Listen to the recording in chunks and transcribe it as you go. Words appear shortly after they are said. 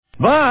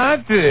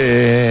But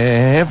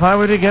if I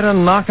were to get a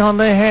knock on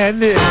the head,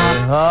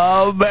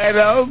 oh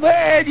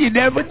man, you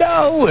never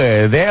know.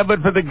 There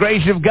but for the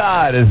grace of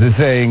God, as the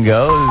saying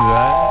goes.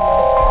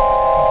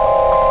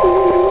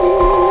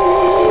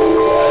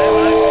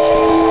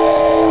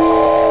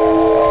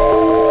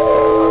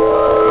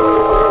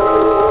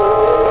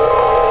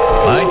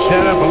 Might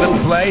set up a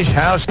little place,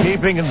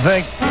 housekeeping, and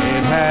think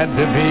it had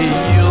to be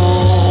you.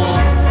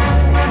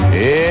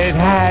 It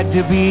had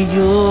to be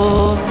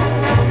you.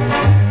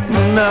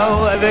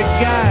 No other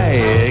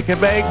guy could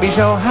make me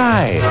so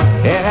high.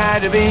 It had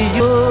to be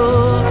you.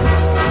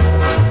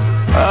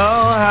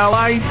 Oh, how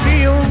I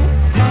feel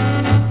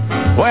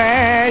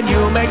when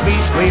you make me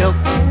squeal.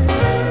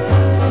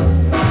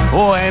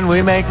 When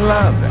we make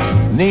love,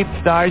 neath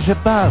stars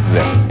above,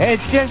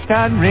 it's just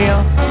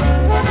unreal.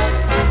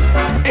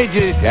 It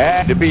just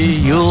had to be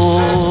you.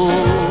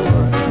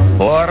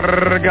 Or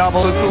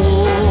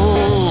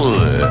gabagool.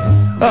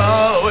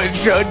 Oh,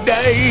 it's so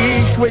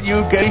nice when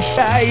you get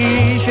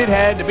nice. It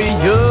had to be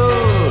you.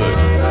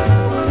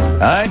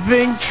 I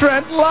think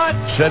Trent Lott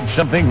said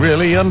something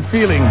really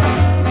unfeeling.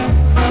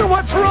 So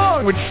what's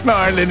wrong with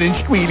snarling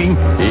and squealing?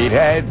 It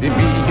had to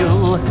be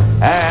you.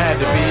 Had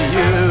to be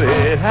you.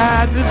 It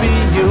had to be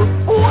you.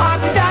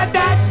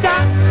 Wah-da-da-da.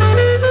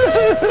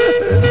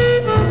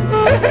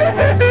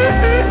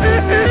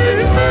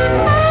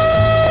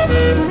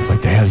 What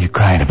the hell are you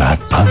crying about,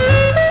 punk?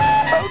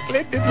 Oh,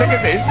 Clinton, look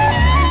at this.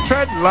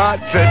 Trent Lott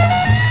said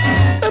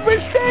we're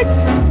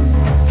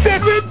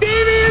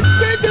deviant.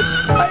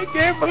 I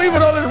can't believe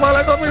it all this while.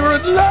 I thought we were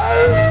in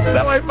love.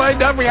 Now I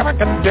find out we have a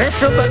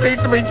condition that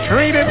needs to be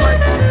treated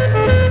like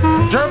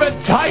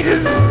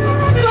dermatitis.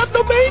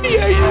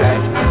 Kleptomania, he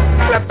said.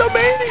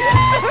 Kleptomania.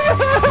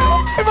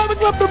 If I'm a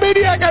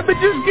kleptomaniac, I've been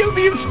just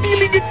guilty of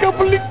stealing a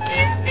couple of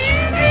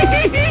kidneys.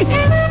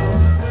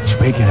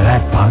 Speaking of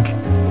that, punk,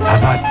 how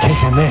about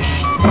kissing this?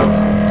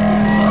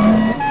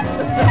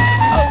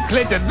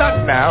 Clinton,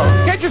 not now.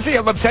 Can't you see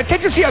I'm upset?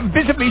 Can't you see I'm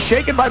visibly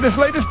shaken by this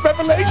latest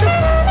revelation?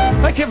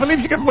 I can't believe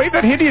you can wave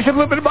that hideous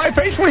implement in my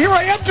face. Well, here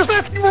I am, just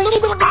asking for a little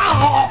bit of...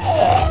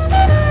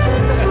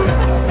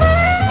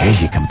 Here's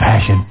your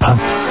compassion,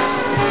 punk.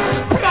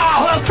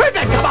 Oh, well,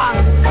 Clinton, come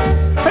on.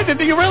 Clinton,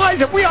 do you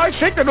realize if we are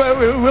sick, then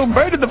we'll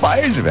burn in the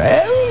fires of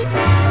hell?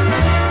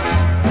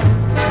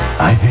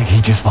 I think he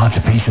just wants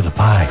a piece of the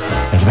pie.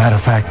 As a matter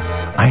of fact,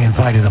 I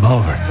invited him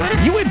over.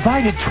 You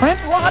invited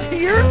Trent Lott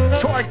here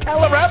to our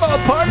Colorado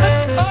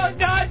apartment? Oh,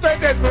 God,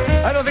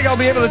 I don't think I'll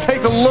be able to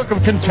take the look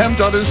of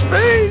contempt on his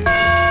face.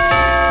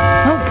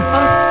 Oh,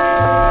 God.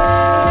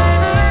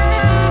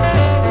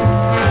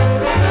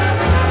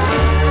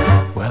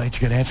 Well, ain't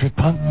you going to answer it,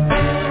 punk?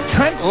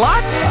 Trent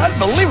Lott?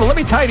 Unbelievable. Let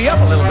me tidy up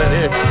a little bit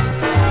here.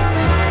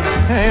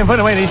 Hey, put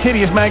away these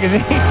hideous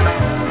magazines.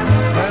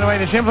 Put away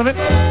this implement.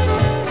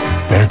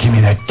 Better give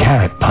me that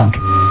carrot, punk.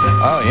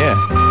 Oh, yeah.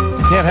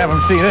 Can't have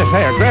him see this.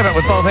 Here, grab it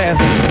with both hands.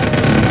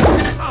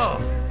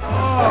 Oh.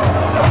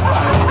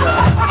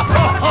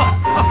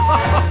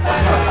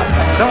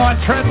 Don't want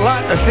Trent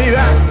Lott to see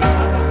that.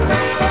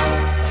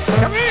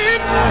 Come in.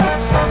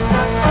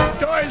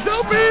 Door's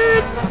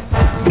open.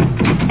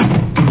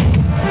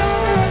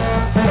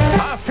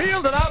 I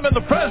feel that I'm in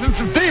the presence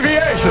of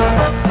deviation.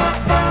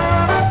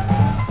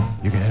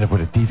 You're going to end up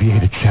with a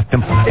deviated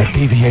septum, a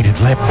deviated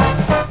lip.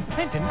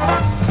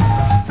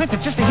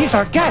 Clinton, just he's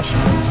our guest.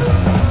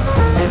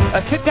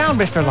 Sit down,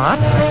 Mr. Lott.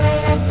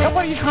 Now,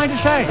 what are you trying to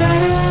say?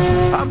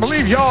 I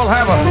believe y'all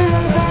have a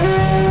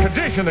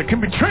condition that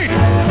can be treated.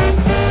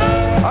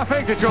 I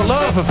think that your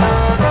love of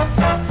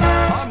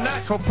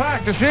unnatural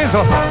practices,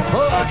 or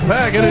plug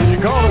bagging as you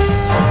call it,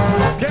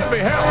 can be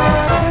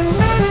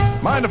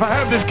helped. Mind if I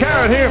have this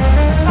carrot here?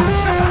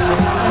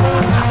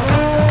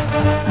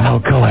 No,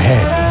 go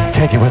ahead.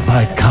 Take it with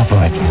my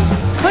compliments.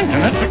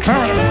 Clinton, that's the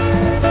carrot.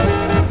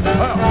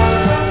 Well...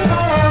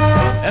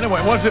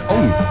 Anyway, what's it?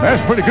 Oh,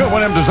 that's pretty good.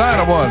 One of them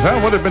designer ones,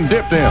 huh? Would have been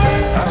dipped in.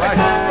 I like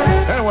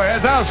it. Anyway,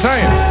 as I was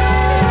saying,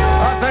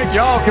 I think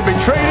y'all can be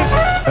treated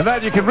and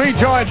that you can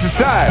rejoin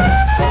society.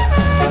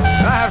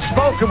 I have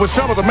spoken with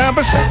some of the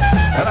members,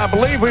 and I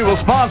believe we will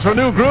sponsor a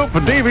new group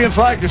for deviants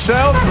like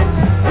yourselves.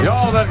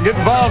 Y'all that get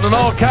involved in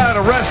all kind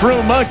of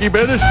restroom monkey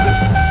business.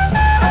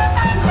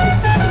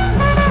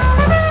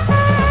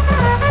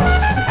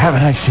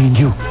 Haven't I seen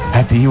you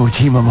at the Iwo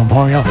Jima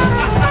Memorial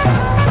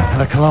and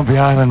the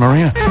Columbia Island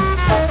Marina?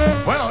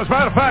 As a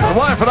matter of fact, the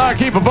wife and I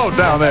keep a boat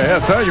down there.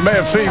 Yes, sir. You may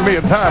have seen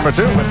me a time or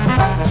two, but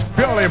it's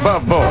purely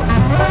above board.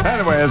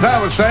 Anyway, as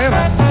I was saying,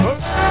 oops,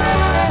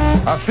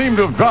 I seem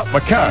to have dropped my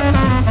card.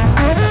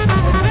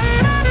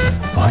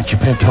 Why don't you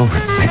bend over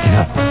and pick it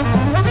up?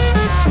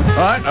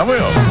 All right, I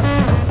will.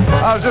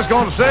 I was just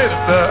going to say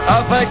that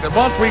I think that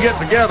once we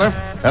get together,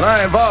 and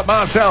I involve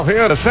myself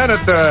here in the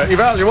Senate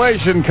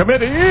Evaluation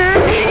Committee...